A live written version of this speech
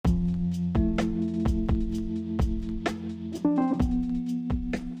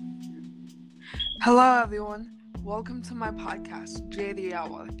Hello, everyone. Welcome to my podcast, JD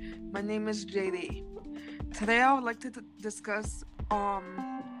Hour. My name is JD. Today, I would like to discuss a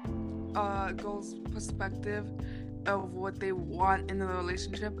girl's perspective of what they want in a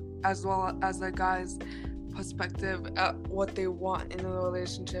relationship, as well as a guy's perspective at what they want in a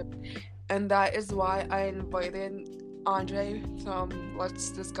relationship. And that is why I invited Andre from Let's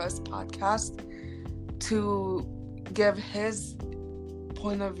Discuss podcast to give his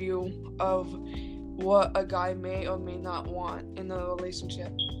point of view of what a guy may or may not want in a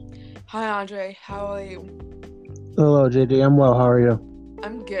relationship. Hi, Andre. How are you? Hello, JD. I'm well. How are you?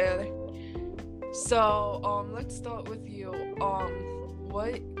 I'm good. So, let's start with you.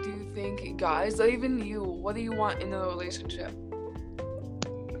 What do you think, guys, or even you, what do you want in a relationship?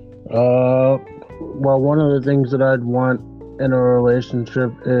 Well, one of the things that I'd want in a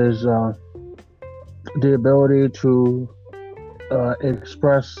relationship is the ability to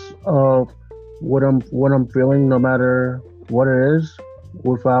express what I'm feeling, no matter what it is,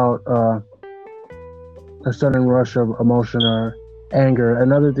 without a sudden rush of emotion or anger.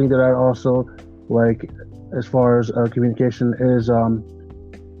 Another thing that I also like, as far as communication, is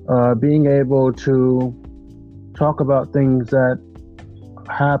being able to talk about things that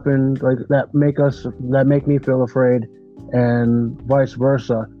happen, like that make me feel afraid, and vice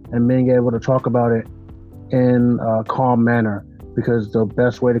versa, and being able to talk about it in a calm manner, because the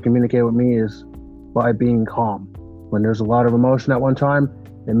best way to communicate with me is by being calm. When there's a lot of emotion at one time,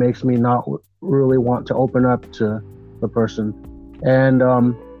 it makes me not really want to open up to the person. And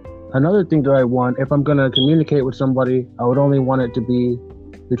another thing that I want, if I'm going to communicate with somebody, I would only want it to be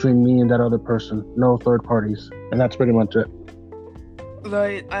between me and that other person, no third parties. And that's pretty much it.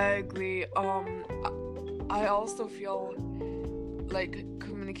 Right, I agree. I also feel like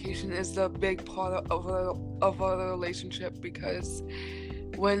communication is the big part of a relationship, because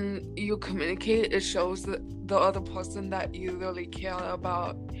when you communicate, it shows the other person that you really care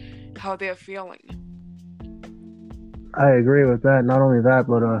about how they're feeling. I agree with that. Not only that,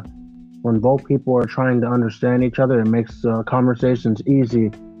 but when both people are trying to understand each other, it makes conversations easy,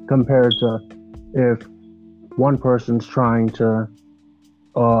 compared to if one person's trying to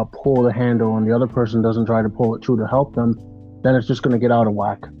pull the handle and the other person doesn't try to pull it too to help them, then it's just going to get out of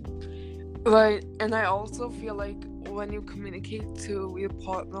whack. Right, and I also feel like when you communicate to your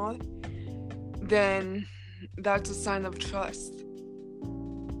partner, then that's a sign of trust.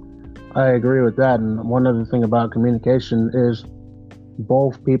 I agree with that. And one other thing about communication is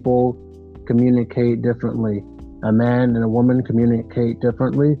both people communicate differently. A man and a woman communicate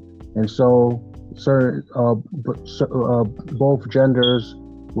differently, and so both genders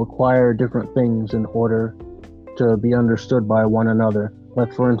require different things in order to be understood by one another.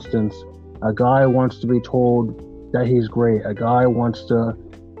 Like, for instance, a guy wants to be told that he's great. A guy wants to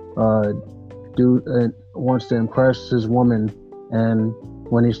impress his woman, and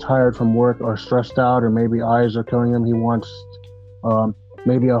when he's tired from work or stressed out, or maybe eyes are killing him, he wants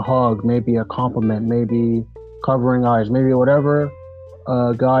maybe a hug, maybe a compliment, maybe covering eyes, maybe whatever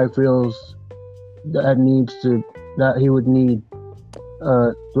a guy feels that he would need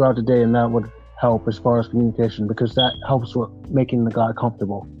throughout the day, and that would help as far as communication, because that helps with making the guy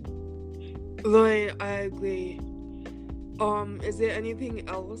comfortable. Right, I agree. Is there anything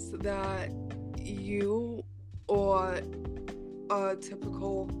else that you or a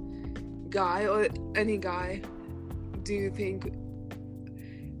typical guy, or any guy, do you think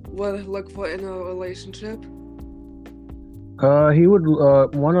would look for in a relationship? He would.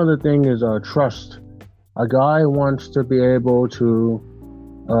 One other thing is trust. A guy wants to be able to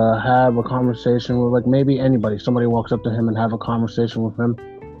have a conversation with, like, maybe anybody. Somebody walks up to him and have a conversation with him.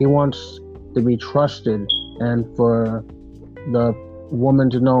 He wants to be trusted, and for the woman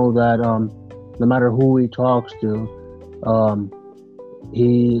to know that no matter who he talks to,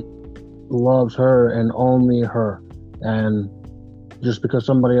 he loves her and only her. And just because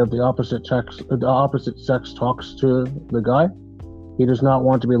somebody of the opposite sex talks to the guy, he does not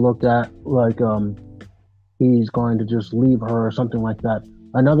want to be looked at like he's going to just leave her or something like that.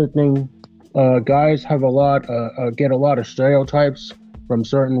 Another thing, guys have get a lot of stereotypes from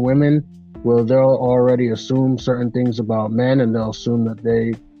certain women, where they'll already assume certain things about men, and they'll assume that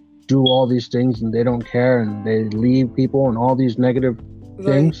they do all these things and they don't care, and they leave people, and all these negative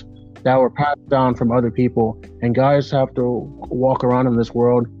things that were passed down from other people. And guys have to walk around in this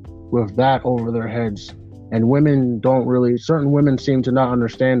world with that over their heads. And certain women seem to not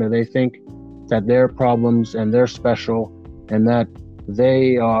understand it. They think that their problems and they're special, and that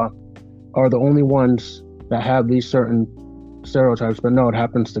they are the only ones that have these certain stereotypes. But no, it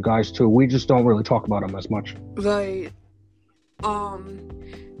happens to guys too. We just don't really talk about them as much. Right.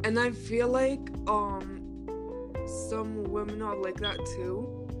 And I feel like some women are like that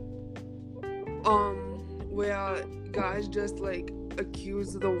too. Where guys just like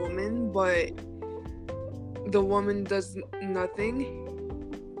accuse the woman, but the woman does nothing.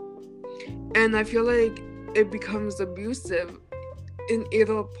 And I feel like it becomes abusive in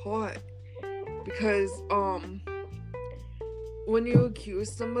either part, because when you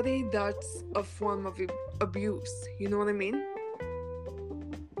accuse somebody, that's a form of abuse. You know what I mean?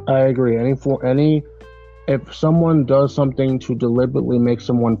 I agree. If someone does something to deliberately make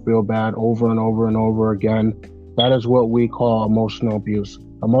someone feel bad over and over and over again, that is what we call emotional abuse.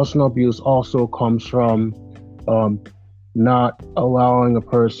 Emotional abuse also comes from not allowing a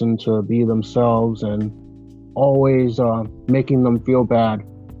person to be themselves and always making them feel bad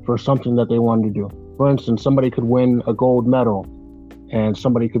for something that they wanted to do. For instance, somebody could win a gold medal and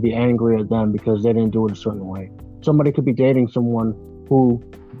somebody could be angry at them because they didn't do it a certain way. Somebody could be dating someone who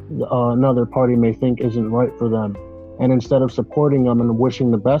another party may think isn't right for them. And instead of supporting them and wishing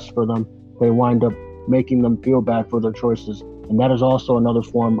the best for them, they wind up making them feel bad for their choices. And that is also another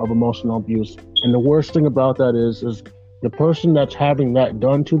form of emotional abuse. And the worst thing about that is the person that's having that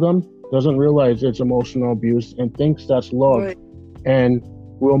done to them doesn't realize it's emotional abuse and thinks that's love, Right. and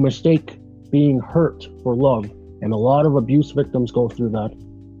will mistake being hurt for love. And a lot of abuse victims go through that.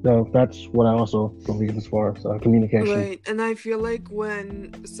 So that's what I also believe as far as communication. Right. And I feel like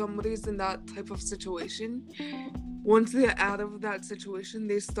when somebody's in that type of situation, once they're out of that situation,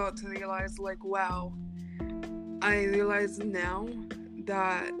 they start to realize, like, wow, I realize now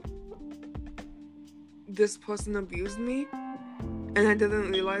that this person abused me, and I didn't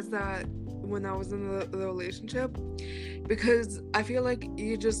realize that when I was in the relationship, because I feel like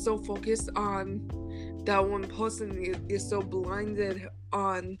you're just so focused on that one person, you're so blinded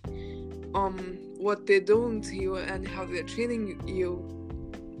on what they're doing to you and how they're treating you,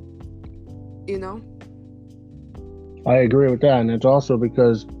 you know? I agree with that, and it's also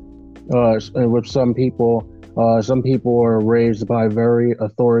because with some people are raised by very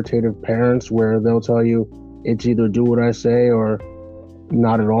authoritative parents where they'll tell you it's either do what I say or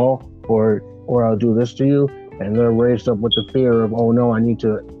not at all, or I'll do this to you, and they're raised up with the fear of, oh no, I need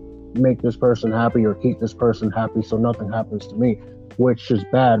to make this person happy or keep this person happy so nothing happens to me, which is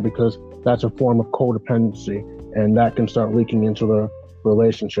bad because that's a form of codependency, and that can start leaking into the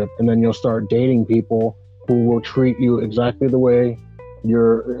relationship. And then you'll start dating people who will treat you exactly the way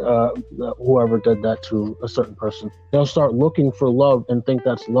you're whoever did that to a certain person. They'll start looking for love and think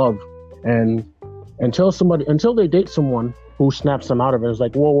that's love, and until they date someone who snaps them out of it, it's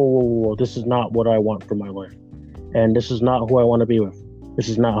like, whoa, this is not what I want for my life, and this is not who I want to be with. This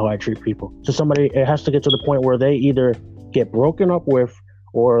is not how I treat people. So it has to get to the point where they either get broken up with,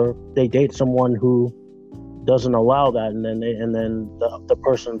 or they date someone who doesn't allow that, and then the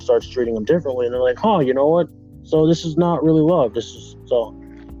person starts treating them differently, and they're like, you know what? So this is not really love. So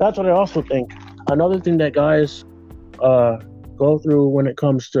that's what I also think. Another thing that guys go through when it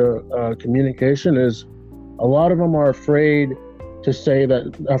comes to communication is a lot of them are afraid to show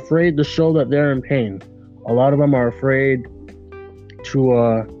that they're in pain. A lot of them are afraid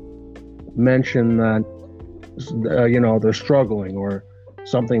to mention that they're struggling or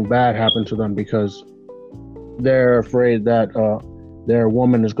something bad happened to them, because they're afraid that their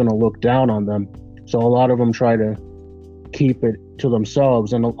woman is going to look down on them. So a lot of them try to keep it to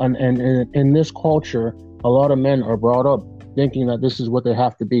themselves. And in this culture, a lot of men are brought up thinking that this is what they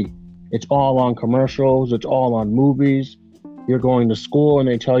have to be. It's all on commercials. It's all on movies. You're going to school and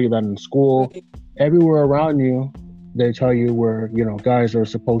they tell you that in school. Everywhere around you, they tell you where, guys are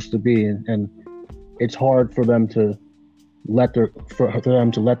supposed to be. And it's hard for them to let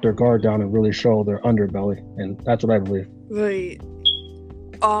their guard down and really show their underbelly. And that's what I believe. Right.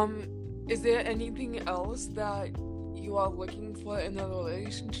 Is there anything else that you are looking for in a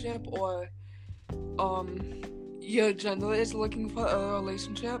relationship, or your gender is looking for a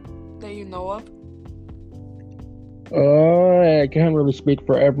relationship that you know of? I can't really speak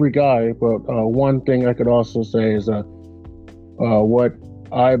for every guy, but one thing I could also say is that what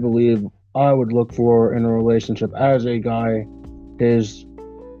I believe I would look for in a relationship as a guy is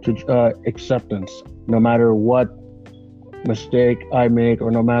to acceptance. No matter what mistake I make, or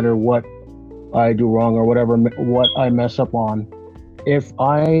no matter what I do wrong, or what I mess up on, if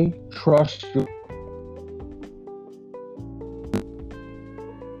I trust you,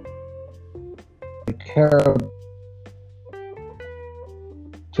 I care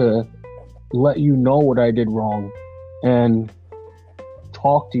to let you know what I did wrong and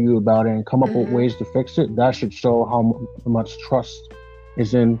talk to you about it and come up with ways to fix it, that should show how much trust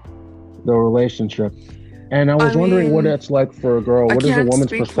is in the relationship. And I I was wondering what mean, it's like for a girl. I What is a can't woman's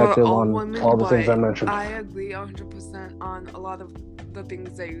speak for perspective all on all women, the things I but mentioned? I agree 100% on a lot of the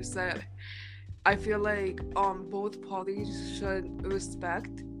things that you said. I feel like both parties should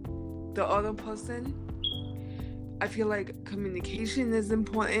respect the other person. I feel like communication is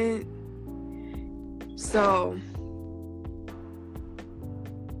important. So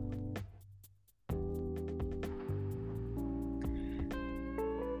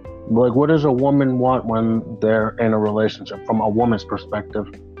Like, what does a woman want when they're in a relationship from a woman's perspective?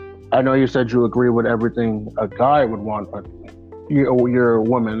 I know you said you agree with everything a guy would want, but you're a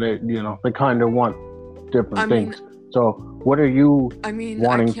woman. They kind of want I different mean, things. So, what are you I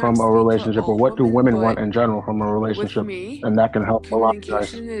wanting can't from a speak for relationship, or all what do women, women want but in general from a with relationship? me, And that can help a lot of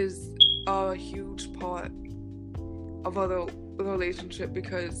guys. communication is a huge part of a relationship,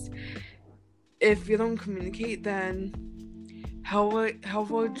 because if you don't communicate, then how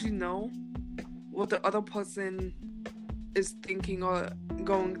would you know what the other person is thinking or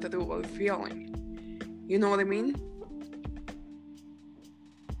going through or feeling? You know what I mean?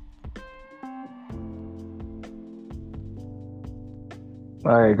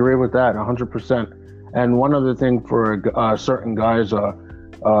 I agree with that 100%. And one other thing for certain guys,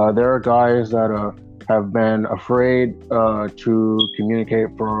 there are guys that have been afraid to communicate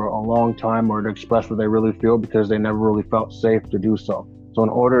for a long time or to express what they really feel because they never really felt safe to do so. So, in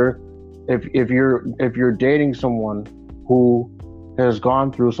order, if you're dating someone who has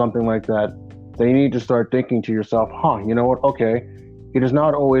gone through something like that, they need to start thinking to yourself, you know what? Okay, he does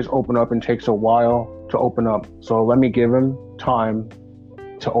not always open up and takes a while to open up. So let me give him time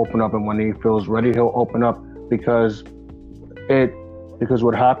to open up, and when he feels ready, he'll open up because it because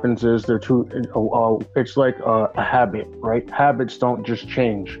what happens is they're too. It's like a habit, right? Habits don't just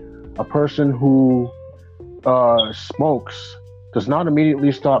change. A person who smokes does not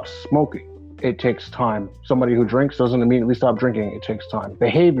immediately stop smoking. It takes time. Somebody who drinks doesn't immediately stop drinking. It takes time.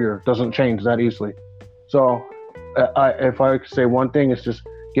 Behavior doesn't change that easily. So, if I could say one thing, it's just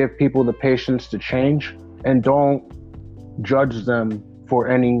give people the patience to change and don't judge them for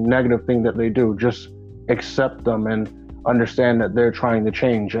any negative thing that they do. Just accept them and understand that they're trying to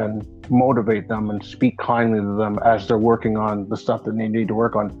change, and motivate them and speak kindly to them as they're working on the stuff that they need to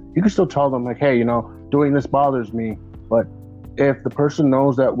work on. You can still tell them, like, hey, doing this bothers me. But if the person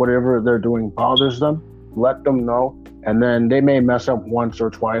knows that whatever they're doing bothers them, let them know. And then they may mess up once or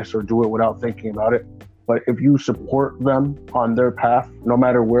twice or do it without thinking about it. But if you support them on their path, no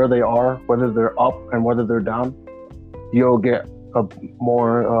matter where they are, whether they're up and whether they're down, you'll get a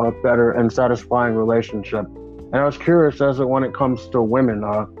more better and satisfying relationship. And I was curious as to when it comes to women,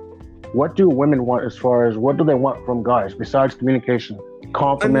 what do women want as far as what do they want from guys besides communication,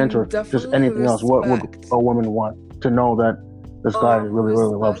 compliment, or just anything else? What would a woman want to know that this guy really,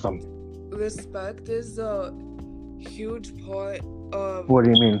 really loves them? Respect is a huge part of. What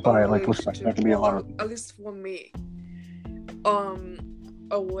do you mean by like respect? That can be a lot of. At least for me,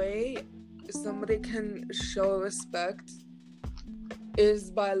 a way somebody can show respect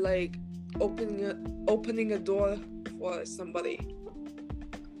is by like opening a door for somebody,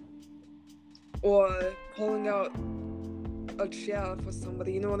 or pulling out a chair for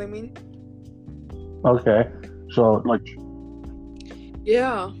somebody. You know what I mean? Okay, so like.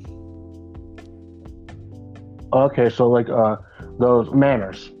 Yeah. Okay, so like those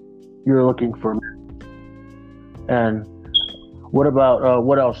manners you're looking for. And what about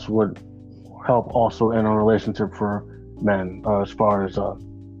what else would help also in a relationship for men as far as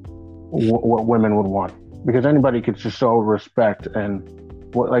what women would want? Because anybody could just show respect. And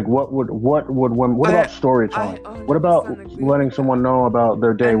what would women? What about storytelling? What about letting someone know about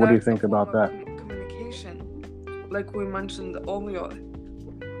their day? What do you think about that? Communication, like we mentioned earlier.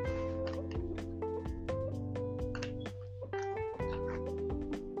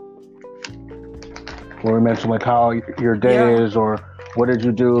 Where we mentioned like how your day is, or what did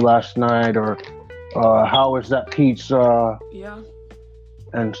you do last night, or how is that pizza? Yeah.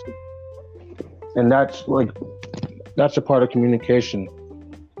 And that's a part of communication.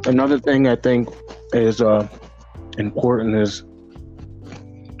 Another thing I think is important is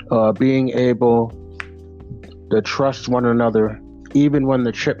being able to trust one another even when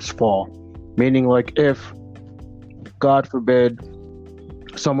the chips fall. Meaning, like, if God forbid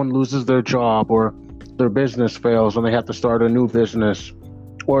someone loses their job or their business fails and they have to start a new business,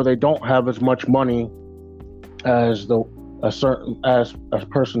 or they don't have as much money as a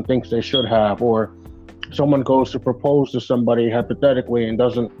person thinks they should have, or someone goes to propose to somebody hypothetically and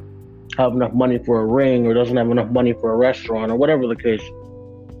doesn't have enough money for a ring, or doesn't have enough money for a restaurant, or whatever the case,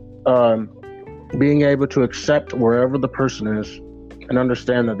 being able to accept wherever the person is and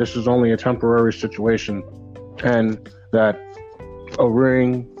understand that this is only a temporary situation, and that a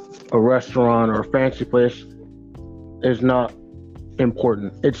ring, a restaurant, or a fancy place is not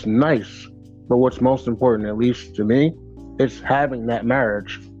important. It's nice, but what's most important, at least to me, is having that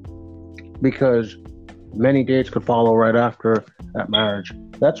marriage, because many dates could follow right after that marriage.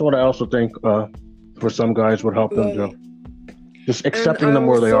 That's what I also think for some guys would help them do. Just accepting them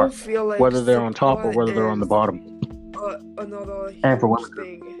where they are, like whether they're on top or whether they're on the bottom. Another And for huge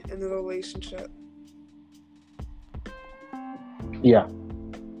thing in the relationship. Yeah.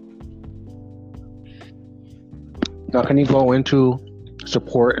 Now, can you go into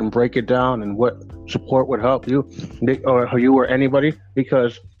support and break it down and what support would help you, or anybody?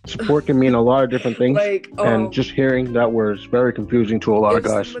 Because support can mean a lot of different things, and just hearing that word is very confusing to a lot of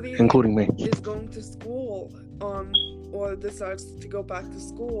guys, including me. Is going to school, or decides to go back to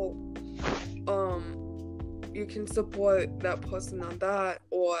school, you can support that person on that.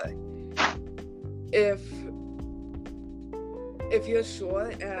 Or if you're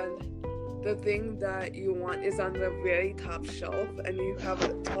short and the thing that you want is on the very top shelf, and you have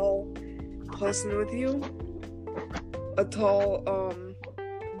a tall person with you, a tall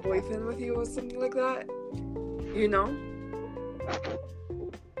boyfriend with you or something like that, you know?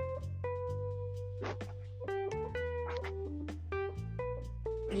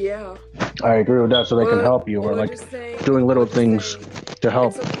 Yeah. I agree with that, so they can help you, or like doing little things to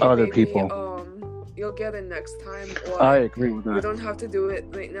help other people. You'll get it next time, or I agree with that. You don't have to do it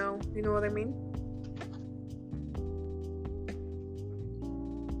right now. You know what I mean?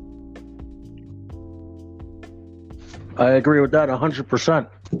 I agree with that 100%.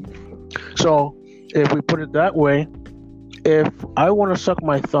 So, if we put it that way, if I want to suck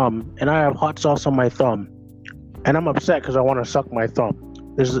my thumb and I have hot sauce on my thumb, and I'm upset because I want to suck my thumb,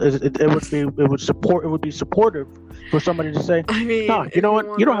 it would be supportive for somebody to say, "Nah, you know what?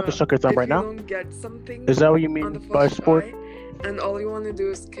 You don't have to suck your thumb right now." Don't get something. Is that what you mean by support? And all you want to do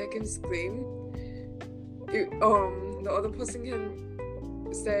is kick and scream. The other person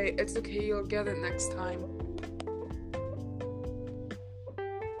can say, "It's okay, you'll get it next time."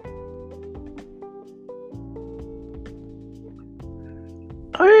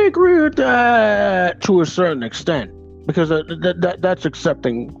 I agree with that to a certain extent, because that's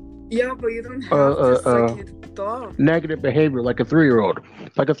accepting. Yeah, but you don't have to suck your thumb. Negative behavior, like a 3-year-old.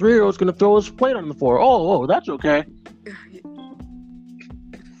 Like a 3-year-old's gonna throw his plate on the floor. Oh, that's okay.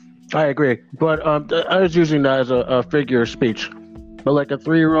 I agree, but I was using that as a figure of speech. But like a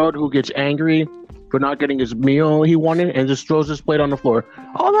 3-year-old who gets angry for not getting his meal he wanted and just throws his plate on the floor.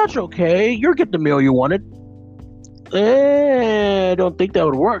 Oh, that's okay. You'll get the meal you wanted. I don't think that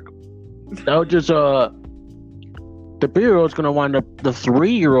would work. That would just the 3-year-old's gonna wind up. The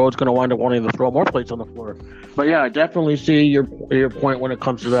 3-year-old's gonna wind up wanting to throw more plates on the floor. But yeah, I definitely see your point when it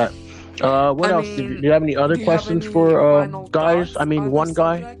comes to that. What else? Do you have any other questions for guys? I mean, one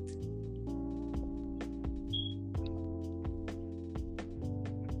guy.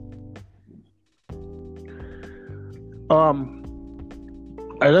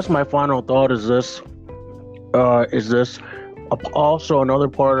 I guess my final thought is this. Also another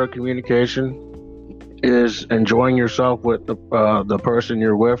part of communication is enjoying yourself with the person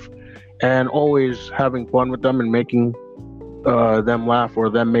you're with, and always having fun with them and making them laugh, or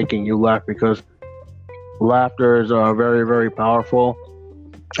them making you laugh, because laughter is very, very powerful.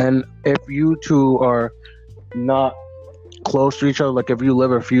 And if you two are not close to each other, like if you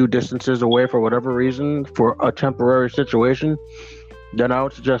live a few distances away for whatever reason, for a temporary situation, then I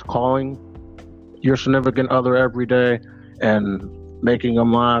would suggest calling your significant other every day and making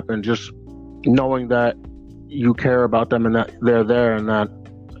them laugh, and just knowing that you care about them and that they're there,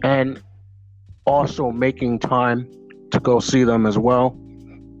 and also making time to go see them as well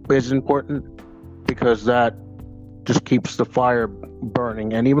is important, because that just keeps the fire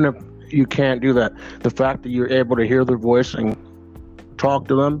burning. And even if you can't do that, the fact that you're able to hear their voice and talk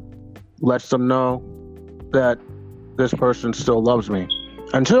to them lets them know that this person still loves me,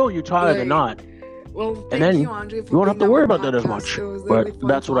 until you tie the knot. Well, and then you, Andre, you won't have to worry about that as much. But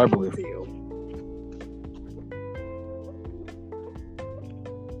that's what I believe.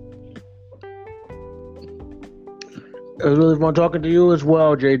 It was really fun talking to you as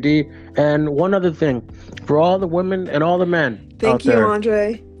well, JD. And one other thing, for all the women and all the men out there,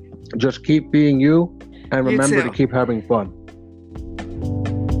 Andre. Just keep being you, and remember to keep having fun.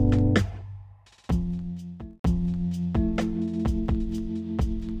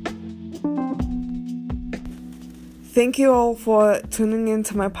 Thank you all for tuning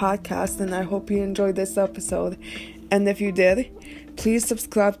into my podcast, and I hope you enjoyed this episode. And if you did, please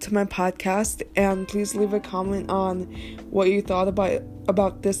subscribe to my podcast, and please leave a comment on what you thought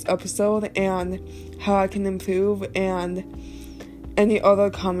about this episode and how I can improve, and any other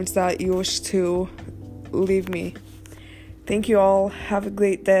comments that you wish to leave me. Thank you all. Have a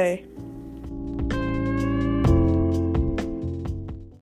great day.